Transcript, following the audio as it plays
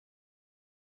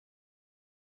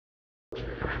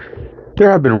There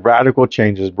have been radical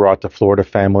changes brought to Florida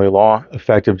family law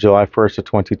effective July 1st of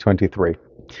 2023.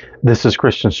 This is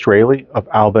Christian Straile of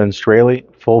Alba and Straile,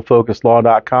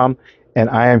 fullfocuslaw.com, and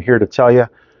I am here to tell you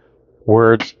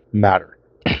words matter,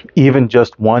 even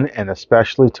just one, and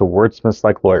especially to wordsmiths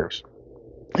like lawyers.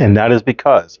 And that is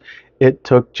because it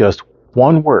took just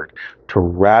one word to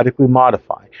radically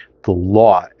modify the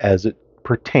law as it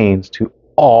pertains to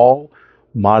all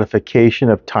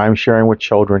modification of time sharing with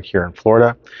children here in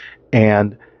Florida,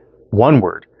 and one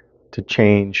word to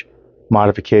change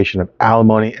modification of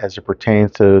alimony as it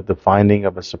pertains to the finding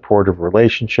of a supportive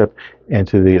relationship and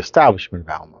to the establishment of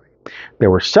alimony.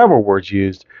 There were several words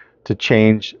used to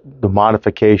change the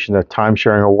modification of time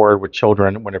sharing award with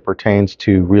children when it pertains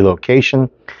to relocation,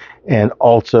 and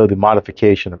also the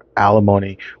modification of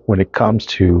alimony when it comes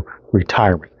to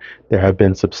retirement. There have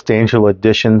been substantial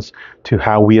additions to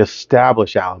how we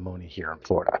establish alimony here in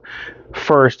Florida.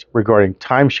 First, regarding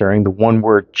time sharing, the one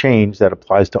word change that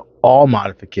applies to all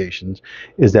modifications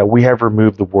is that we have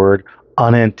removed the word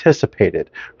unanticipated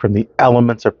from the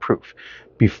elements of proof.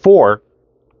 Before,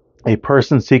 a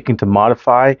person seeking to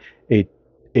modify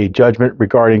a judgment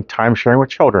regarding time sharing with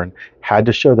children had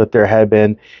to show that there had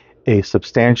been a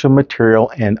substantial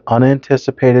material and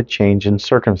unanticipated change in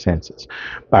circumstances.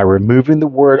 By removing the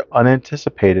word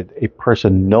unanticipated, a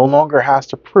person no longer has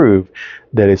to prove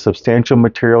that a substantial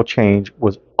material change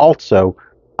was also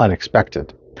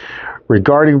unexpected.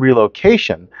 Regarding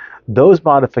relocation, those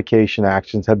modification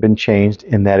actions have been changed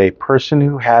in that a person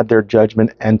who had their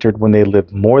judgment entered when they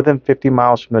lived more than 50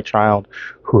 miles from the child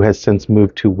who has since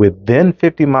moved to within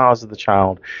 50 miles of the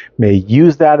child may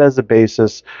use that as a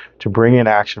basis to bring in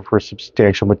action for a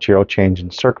substantial material change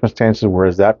in circumstances,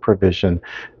 whereas that provision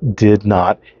did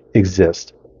not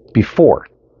exist before.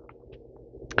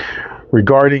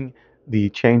 Regarding the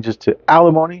changes to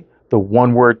alimony, the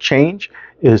one word change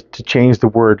is to change the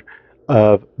word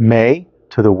of may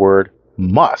to the word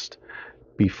must.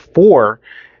 Before,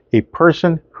 a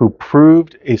person who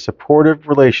proved a supportive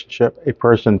relationship, a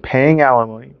person paying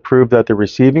alimony, proved that the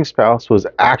receiving spouse was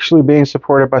actually being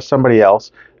supported by somebody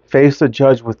else, faced the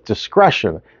judge with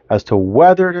discretion as to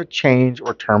whether to change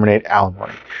or terminate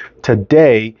alimony.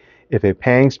 Today, if a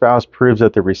paying spouse proves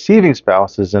that the receiving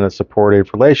spouse is in a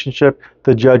supportive relationship,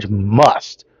 the judge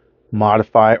must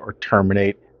modify or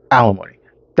terminate alimony.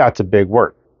 That's a big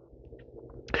word.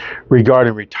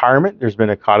 Regarding retirement, there's been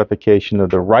a codification of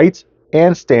the rights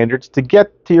and standards to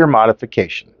get to your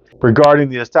modification. Regarding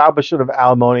the establishment of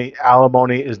alimony,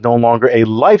 alimony is no longer a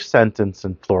life sentence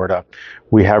in Florida.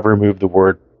 We have removed the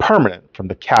word permanent from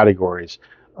the categories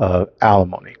of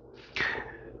alimony.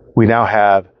 We now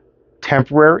have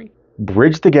temporary,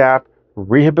 bridge the gap,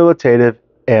 rehabilitative,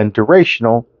 and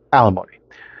durational alimony.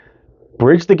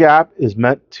 Bridge the gap is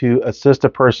meant to assist a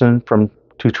person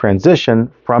to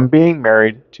transition from being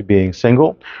married to being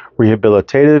single.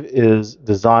 Rehabilitative is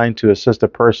designed to assist a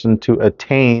person to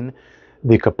attain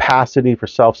the capacity for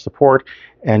self-support,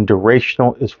 and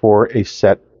durational is for a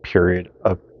set period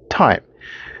of time.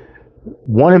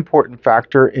 One important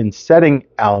factor in setting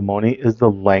alimony is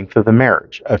the length of the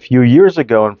marriage. A few years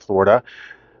ago in Florida,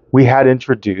 we had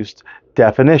introduced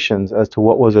definitions as to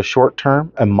what was a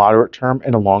short-term, a moderate-term,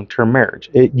 and a long-term marriage.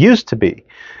 It used to be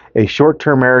a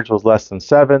short-term marriage was less than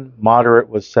 7, moderate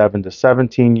was 7 to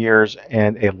 17 years,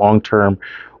 and a long-term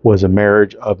was a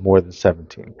marriage of more than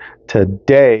 17.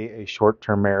 Today, a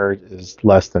short-term marriage is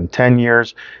less than 10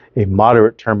 years, a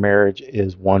moderate-term marriage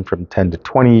is one from 10 to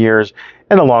 20 years,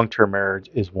 and a long-term marriage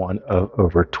is one of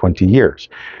over 20 years.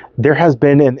 There has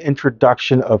been an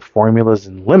introduction of formulas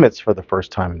and limits for the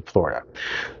first time in Florida,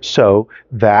 so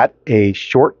that a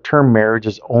short-term marriage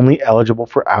is only eligible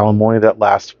for alimony that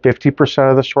lasts 50%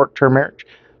 of the short-term marriage,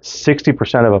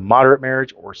 60% of a moderate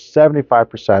marriage, or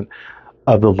 75%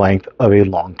 of the length of a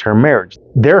long-term marriage.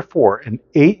 Therefore, an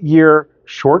 8-year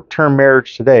short-term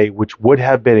marriage today, which would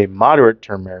have been a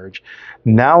moderate-term marriage,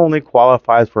 now only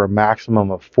qualifies for a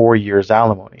maximum of 4 years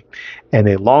alimony, and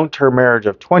a long-term marriage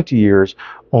of 20 years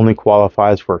only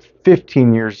qualifies for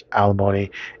 15 years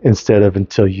alimony instead of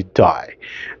until you die.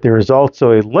 There is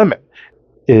also a limit,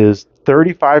 is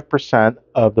 35%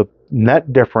 of the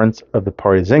net difference of the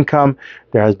party's income.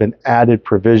 There has been added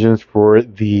provisions for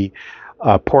the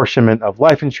apportionment of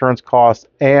life insurance costs,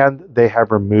 and they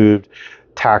have removed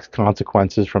tax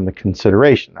consequences from the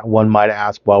consideration. Now, one might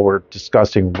ask, well, we're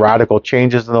discussing radical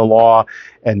changes in the law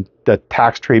and the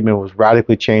tax treatment was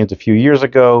radically changed a few years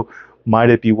ago. Might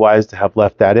it be wise to have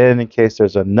left that in case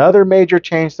there's another major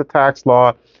change to tax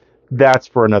law? That's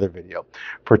for another video.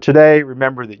 For today,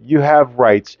 remember that you have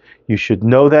rights. You should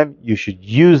know them. You should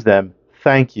use them.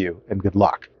 Thank you and good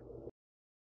luck.